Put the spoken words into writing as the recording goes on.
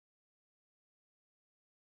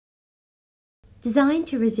Designed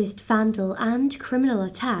to resist vandal and criminal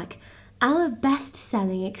attack, our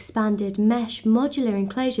best-selling expanded mesh modular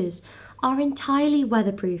enclosures are entirely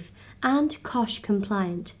weatherproof and COSH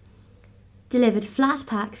compliant. Delivered flat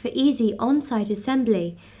pack for easy on-site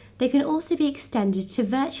assembly, they can also be extended to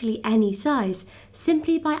virtually any size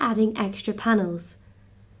simply by adding extra panels.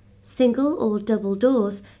 Single or double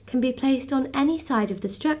doors can be placed on any side of the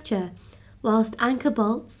structure, whilst anchor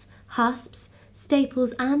bolts, hasps,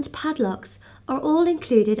 staples and padlocks are all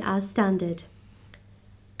included as standard.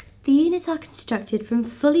 The units are constructed from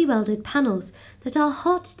fully welded panels that are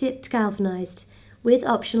hot dipped galvanized, with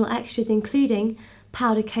optional extras including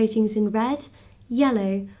powder coatings in red,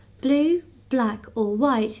 yellow, blue, black or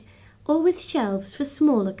white, or with shelves for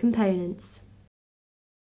smaller components.